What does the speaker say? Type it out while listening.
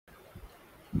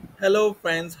Hello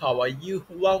friends, how are you?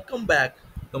 Welcome back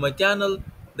to my channel,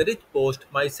 Therichpost.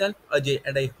 Myself Ajay,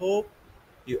 and I hope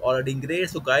you are doing great.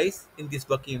 So guys, in this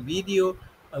working video,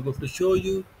 I'm going to show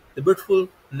you the beautiful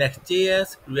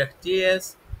Next.js,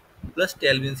 React.js, plus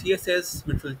Tailwind CSS,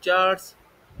 beautiful charts,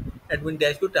 admin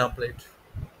dashboard template.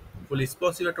 Fully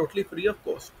responsive, totally free of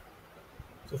cost.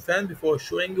 So friends, before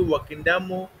showing you working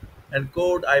demo and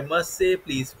code, I must say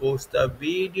please watch the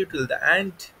video till the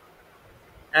end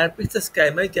and please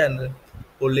subscribe my channel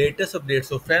for latest updates.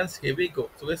 So friends, here we go.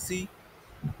 So let's see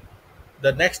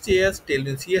the Next.js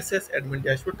Tailwind CSS admin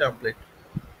dashboard template.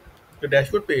 The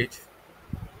dashboard page,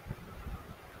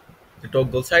 the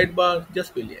toggle sidebar,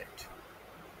 just brilliant.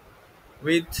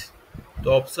 With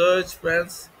top search,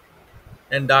 friends,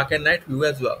 and dark and night view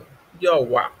as well. Yo,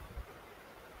 wow.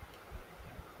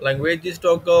 Languages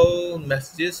toggle,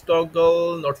 messages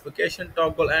toggle, notification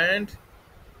toggle, and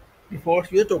default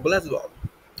view toggle as well.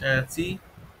 And see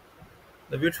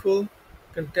the beautiful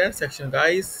content section,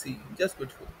 guys. See, just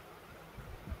beautiful.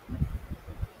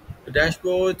 The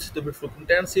dashboard, the beautiful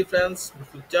content sequence,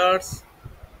 beautiful charts,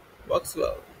 works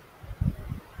well.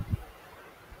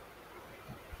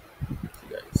 See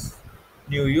guys.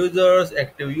 New users,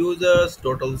 active users,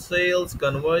 total sales,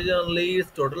 conversion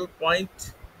leads, total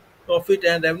point, profit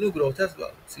and revenue growth as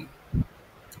well. See.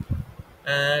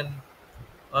 And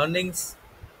earnings.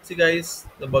 See guys,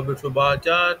 the beautiful bar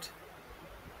chart,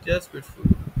 just beautiful.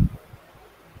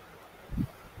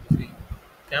 See.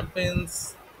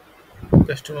 Campaigns,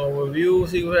 customer overview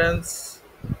sequence,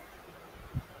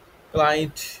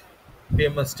 client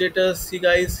payment status. See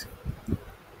guys,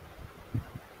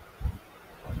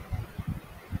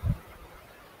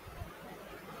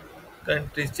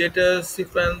 country status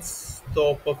sequence,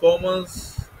 top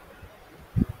performance,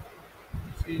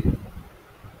 see,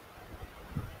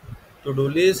 to-do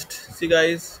list, see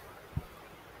guys,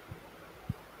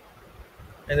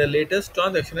 and the latest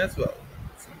transaction as well.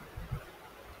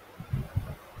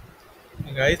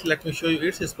 See, guys, let me show you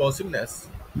its responsiveness.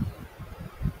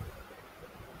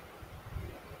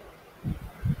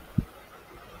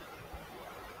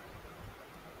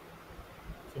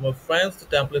 So my friends, the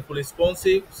template fully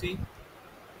responsive, see,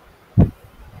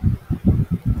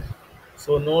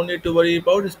 so no need to worry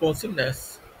about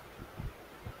responsiveness.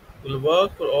 Will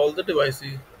work for all the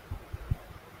devices.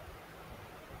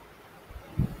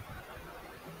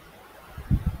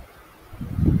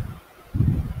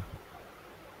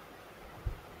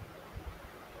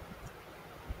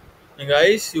 And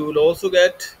guys, you will also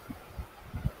get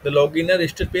the login and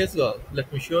register page as well.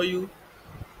 Let me show you.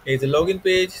 Here's the login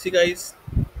page. See guys,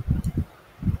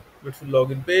 beautiful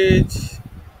login page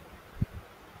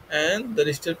and the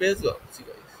register page as well. See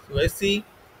guys. So I see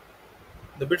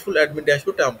the beautiful admin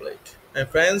dashboard template. And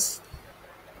friends,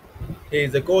 here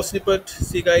is the code snippet.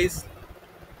 See guys,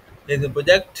 there is a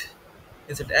project,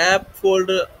 insert app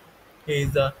folder. Here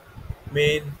is the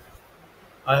main.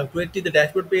 I have created the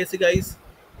dashboard page. See guys,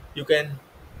 you can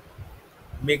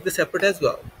make the separate as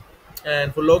well.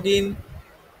 And for login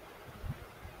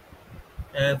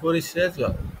and for register as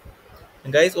well.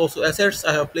 And guys, also assets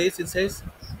I have placed inside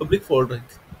public folder.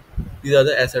 These are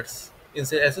the assets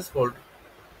inside assets folder.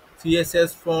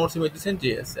 CSS, fonts, images, and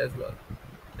JS as well.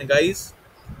 And guys,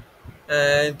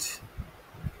 and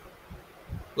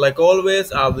like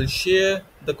always, I will share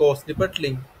the course snippet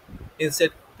link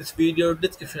inside this video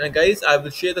description. And guys, I will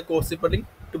share the course snippet link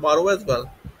tomorrow as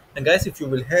well. And guys, if you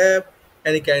will have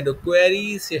any kind of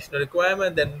queries, session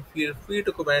requirement, then feel free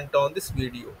to comment on this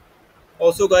video.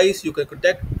 Also, guys, you can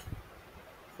contact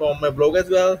from my blog as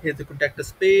well. Here's the contact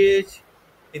us page.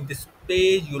 In this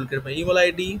page, you will get my email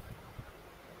ID,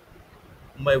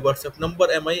 my WhatsApp number,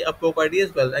 and my Upwork ID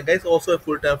as well. And guys, also a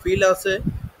full-time freelancer.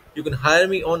 You can hire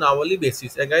me on hourly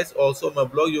basis. And guys, also on my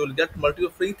blog, you will get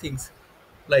multiple free things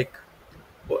like,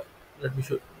 oh, let me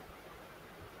show you.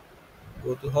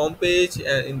 Go to home page,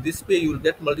 and in this page, you will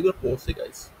get multiple posts,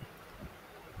 guys.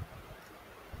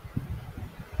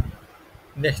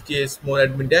 Next.js more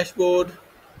admin dashboard.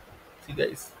 See,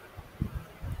 guys.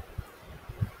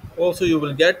 Also, you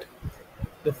will get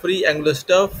the free Angular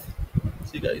stuff.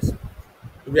 See, guys.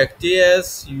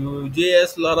 React.js,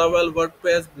 Vue.js, Laravel,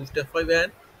 WordPress, Bootstrap 5,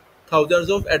 and thousands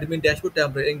of admin dashboard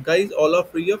templates. And guys, all are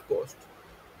free of cost.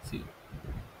 See,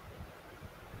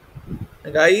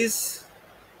 and guys,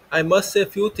 I must say a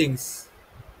few things.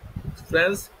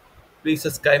 Friends, please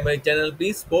subscribe my channel.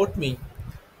 Please support me.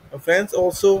 And friends,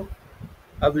 also,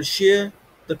 I will share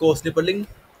the course snippet link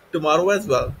tomorrow as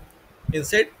well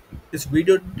inside this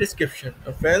video description.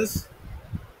 And friends,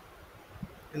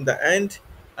 in the end,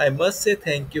 I must say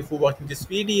thank you for watching this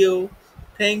video.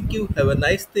 Thank you. Have a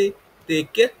nice day.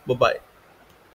 Take care. Bye bye.